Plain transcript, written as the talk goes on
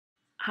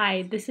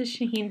Hi, this is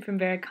Shaheen from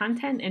Vera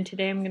Content, and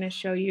today I'm going to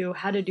show you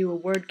how to do a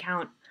word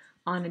count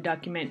on a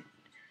document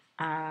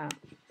uh,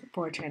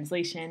 for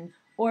translation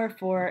or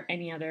for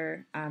any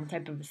other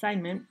type of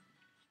assignment.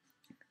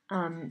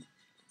 Um,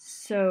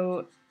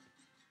 so,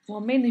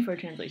 well, mainly for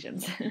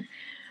translations.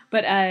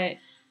 But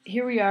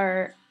here we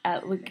are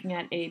looking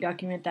at a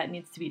document that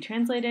needs to be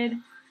translated.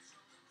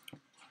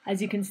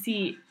 As you can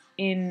see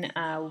in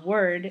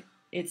Word,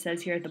 it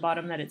says here at the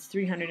bottom that it's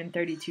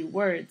 332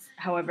 words.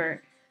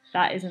 However,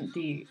 that isn't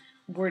the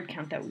word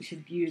count that we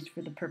should use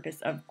for the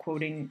purpose of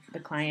quoting the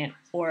client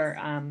or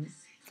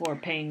for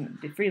paying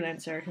the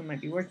freelancer who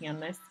might be working on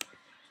this.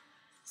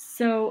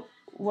 So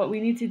what we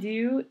need to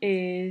do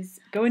is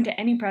go into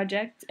any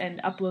project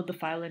and upload the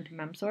file into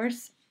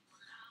Memsource.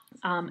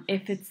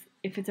 If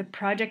it's a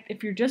project,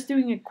 if you're just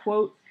doing a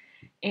quote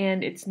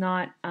and it's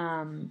not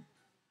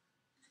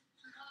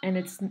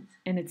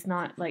and it's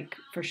not like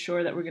for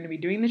sure that we're going to be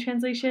doing the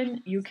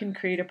translation, you can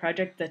create a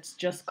project that's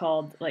just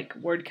called like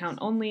word count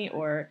only,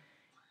 or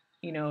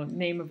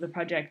name of the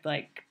project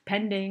like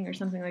pending or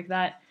something like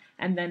that.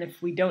 And then if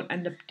we don't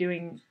end up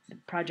doing the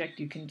project,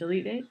 you can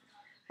delete it,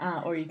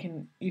 or you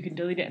can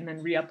delete it and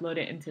then re-upload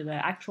it into the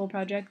actual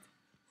project.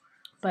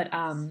 But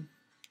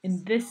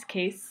in this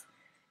case,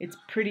 it's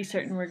pretty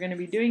certain we're going to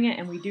be doing it,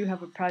 and we do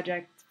have a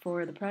project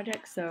for the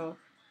project. So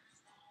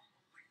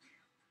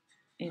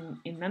in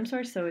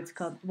Memsource, so it's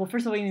called, well,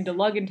 first of all, you need to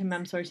log into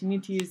Memsource. You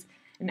need to use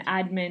an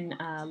admin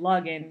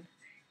login,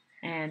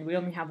 and we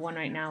only have one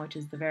right now, which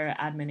is the Vera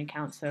admin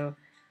account. So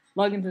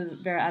log into the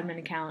Vera admin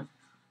account,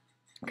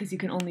 because you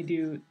can only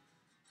do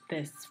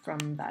this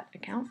from that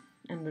account,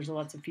 and there's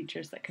lots of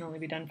features that can only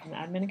be done from the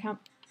admin account.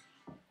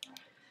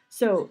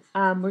 So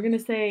we're going to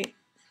say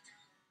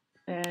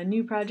a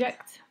new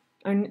project,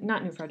 or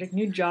not new project,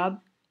 new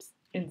job,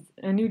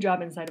 a new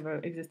job inside of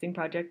an existing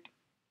project,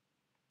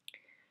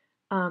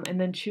 and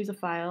then choose a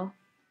file,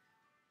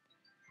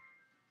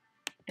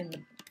 and the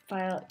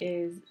file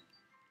is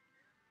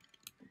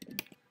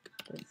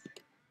this.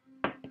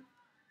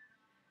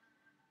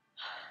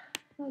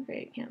 Oh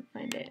great, can't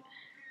find it.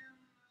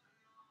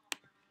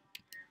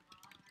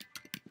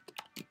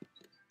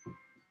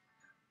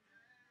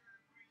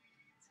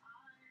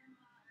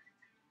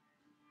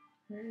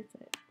 Where is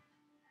it?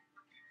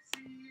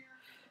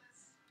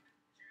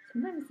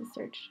 Sometimes the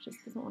search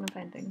just doesn't want to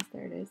find things.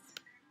 There it is.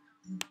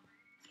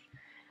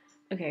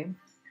 Okay.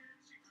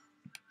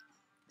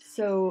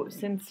 So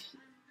since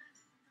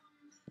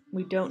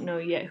we don't know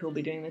yet who'll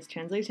be doing this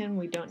translation,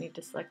 we don't need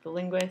to select the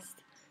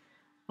linguist.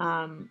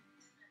 And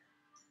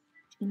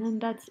then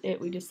that's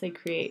it. We just say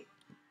create.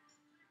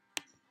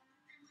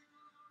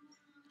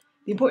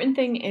 The important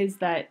thing is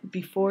that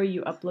before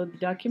you upload the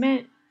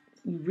document,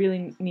 you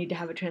really need to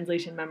have a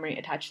translation memory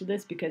attached to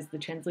this, because the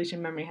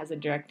translation memory has a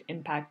direct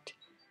impact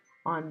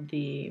on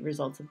the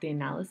results of the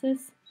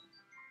analysis.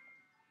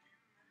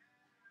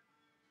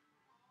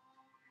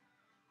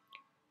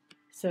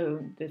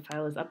 So the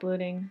file is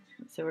uploading,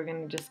 so we're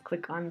going to just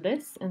click on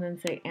this and then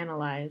say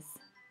analyze.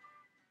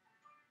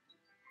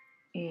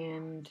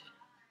 And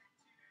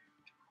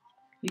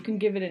you can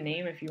give it a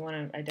name if you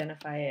want to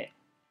identify it,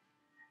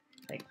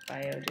 like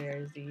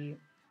bio-JRZ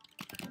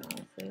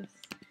analysis.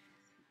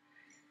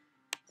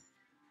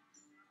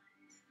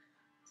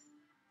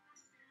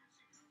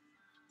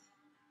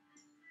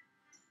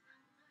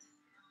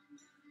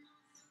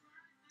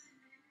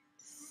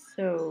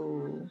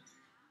 So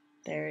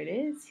there it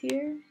is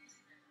here.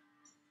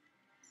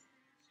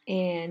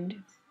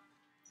 And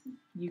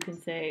you can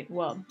say,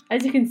 well,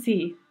 as you can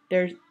see,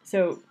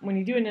 so when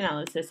you do an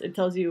analysis, it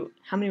tells you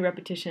how many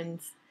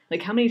repetitions,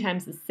 like how many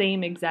times the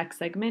same exact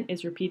segment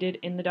is repeated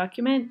in the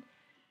document,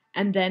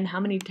 and then how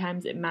many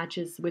times it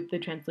matches with the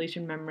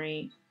translation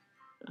memory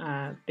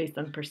based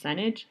on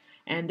percentage.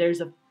 And there's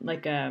a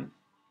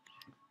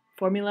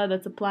formula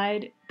that's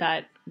applied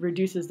that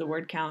reduces the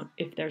word count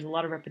if there's a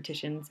lot of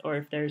repetitions, or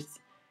if there's,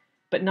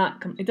 but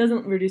not, it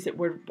doesn't reduce it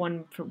word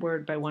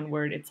by one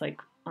word. It's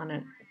like on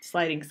a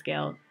sliding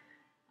scale.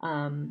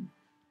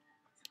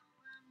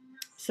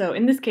 So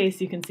in this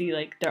case, you can see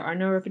like there are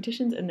no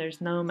repetitions and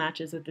there's no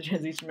matches with the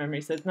translation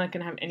memory, so it's not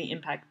going to have any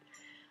impact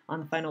on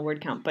the final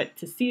word count. But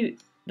to see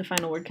the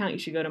final word count, you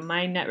should go to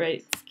My Net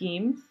Rate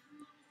Scheme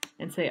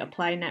and say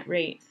Apply Net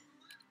Rate.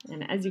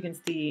 And as you can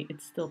see,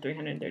 it's still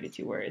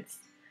 332 words.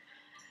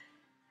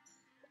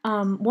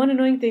 One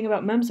annoying thing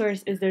about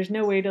Memsource is there's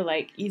no way to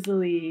like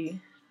easily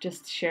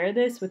just share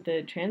this with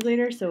the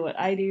translator. So what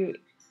I do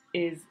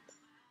is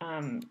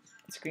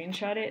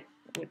screenshot it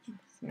with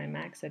my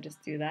Mac, so I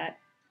just do that,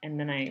 and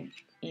then I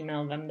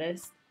email them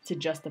this to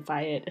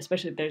justify it,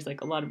 especially if there's like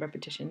a lot of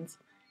repetitions.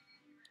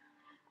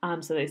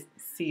 So they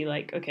see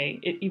like, okay,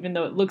 even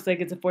though it looks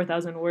like it's a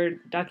 4,000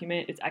 word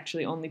document, it's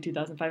actually only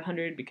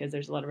 2,500 because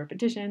there's a lot of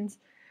repetitions.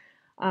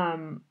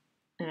 And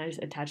I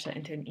just attach that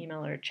into an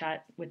email or a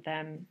chat with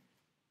them.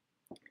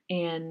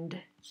 And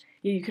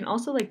yeah, you can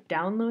also like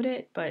download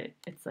it, but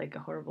it's like a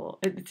horrible,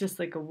 it's just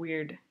like a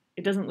weird,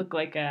 it doesn't look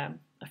like a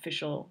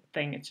official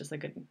thing. It's just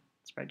like a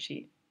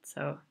spreadsheet.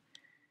 So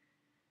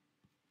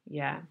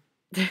yeah.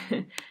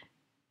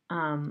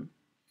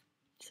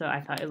 So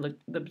I thought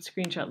the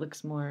screenshot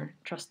looks more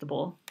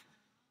trustable.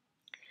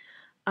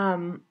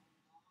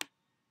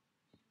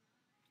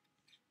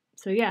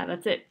 So yeah,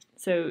 that's it.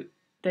 So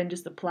then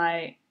just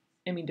apply,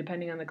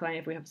 depending on the client,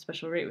 if we have a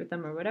special rate with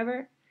them or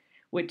whatever,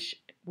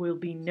 which will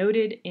be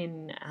noted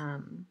in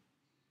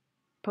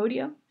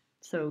Podio.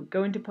 So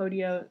go into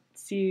Podio,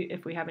 see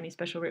if we have any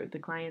special rate with the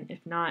client.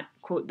 If not,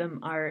 quote them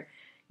our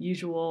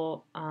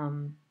usual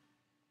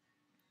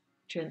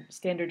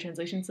standard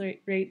translation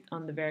rate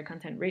on the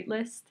VeriContent rate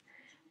list,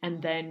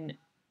 and then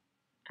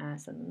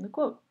send them the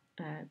quote,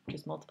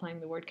 just multiplying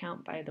the word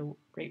count by the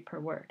rate per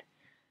word.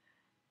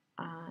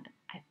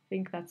 I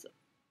think that's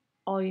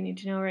all you need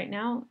to know right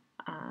now.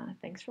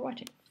 Thanks for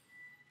watching.